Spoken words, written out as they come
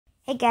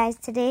Hey guys,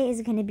 today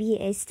is going to be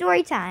a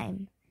story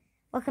time.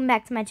 Welcome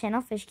back to my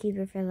channel, Fish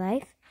Keeper for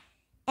Life.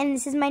 And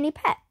this is my new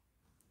pet.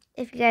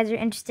 If you guys are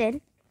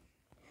interested.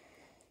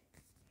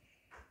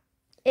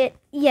 It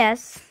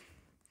is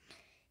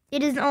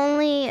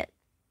probably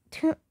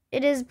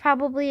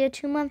a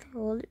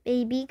 2-month-old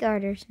baby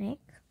garter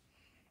snake.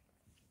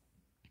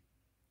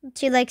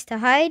 She likes to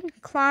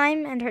hide,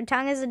 climb, and her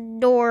tongue is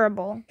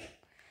adorable.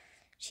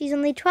 She's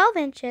only 12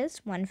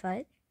 inches, 1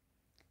 foot,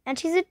 and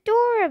she's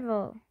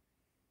adorable.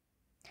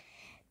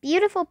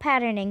 Beautiful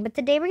patterning, but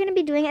today we're going to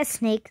be doing a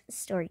snake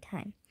story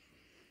time.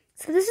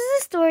 So this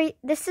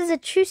is a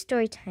true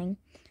story time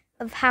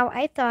of how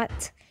I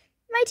thought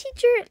my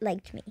teacher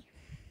liked me.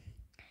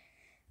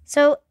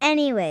 So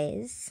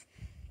anyways,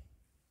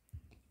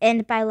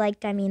 and by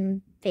liked I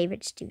mean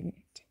favorite student.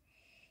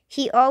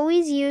 He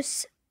always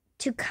used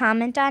to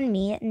comment on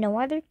me, no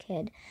other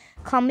kid.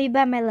 Call me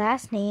by my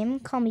last name,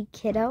 call me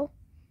kiddo,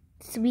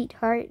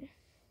 sweetheart.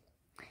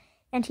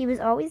 And he was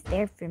always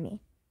there for me.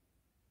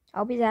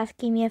 Always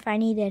asking me if I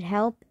needed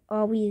help.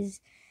 Always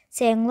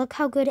saying, look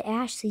how good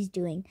Ashley's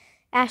doing.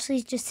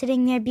 Ashley's just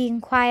sitting there being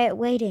quiet,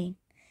 waiting.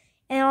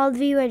 And all of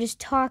you are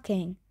just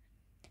talking.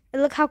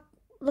 And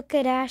look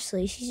at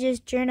Ashley. She's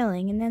just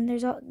journaling. And then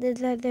there's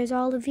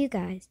all of you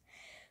guys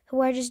who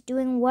are just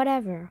doing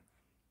whatever.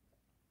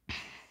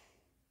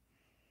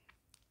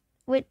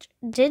 Which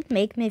did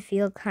make me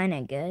feel kind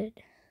of good.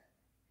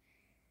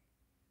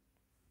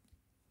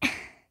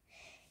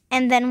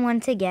 And then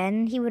once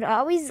again, he would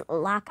always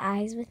lock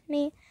eyes with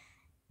me.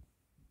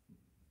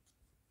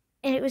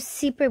 And it was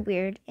super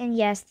weird. And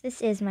yes,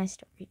 this is my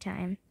story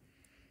time.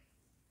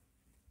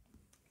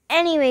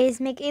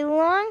 Anyways, make a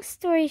long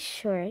story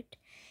short.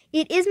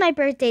 It is my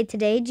birthday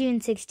today, June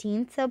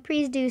 16th. So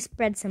please do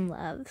spread some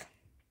love.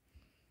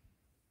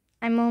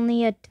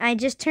 I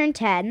just turned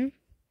 10.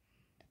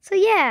 So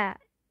yeah,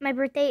 my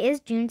birthday is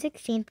June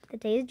 16th. The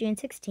day is June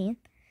 16th.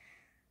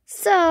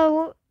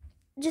 So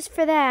just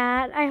for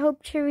that, I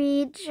hope to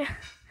reach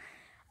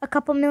a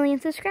couple million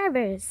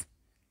subscribers.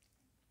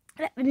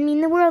 That would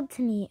mean the world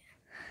to me.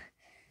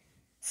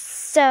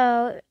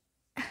 So,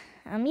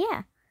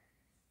 yeah.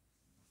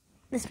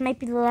 This might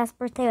be the last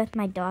birthday with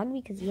my dog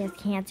because he has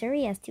cancer.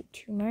 He has 2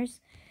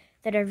 tumors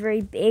that are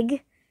very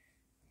big,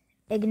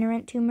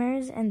 ignorant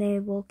tumors, and they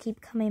will keep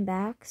coming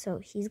back. So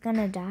he's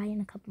gonna die in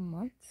a couple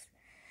months.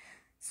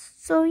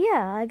 So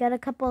yeah, I got a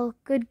couple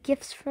good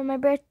gifts for my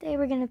birthday.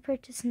 We're going to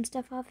purchase some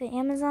stuff off of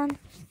Amazon.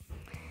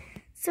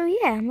 So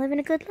yeah, I'm living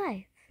a good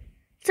life.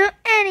 So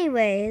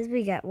anyways,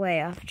 we got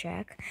way off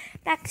track.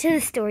 Back to the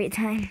story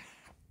time.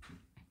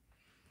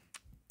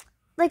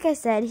 Like I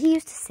said, he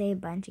used to say a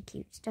bunch of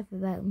cute stuff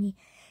about me.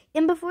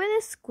 And before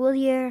this school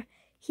year,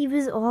 he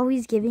was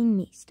always giving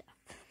me stuff.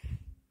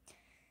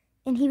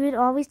 And he would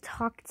always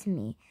talk to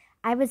me.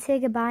 I would say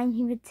goodbye and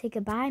he would say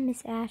goodbye,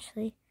 Miss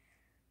Ashley.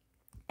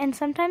 And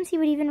sometimes he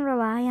would even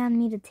rely on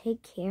me to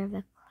take care of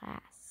the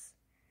class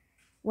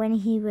when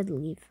he would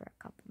leave for a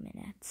couple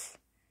minutes.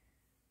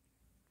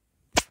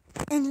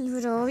 And he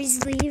would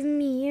always leave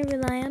me or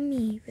rely on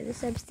me for the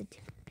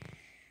substitute.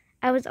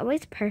 I was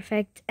always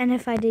perfect, and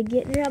if I did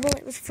get in trouble,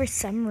 it was for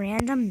some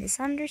random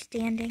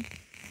misunderstanding.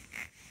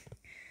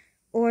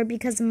 Or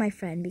because of my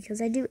friend,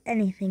 because I do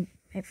anything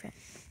with my friend.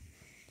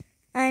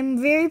 I'm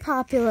very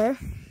popular.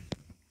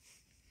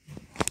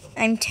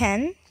 I'm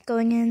 10.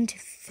 Going into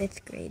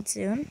 5th grade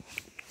soon.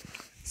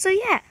 So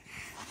yeah,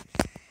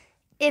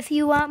 if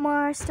you want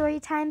more story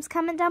times,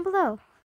 comment down below.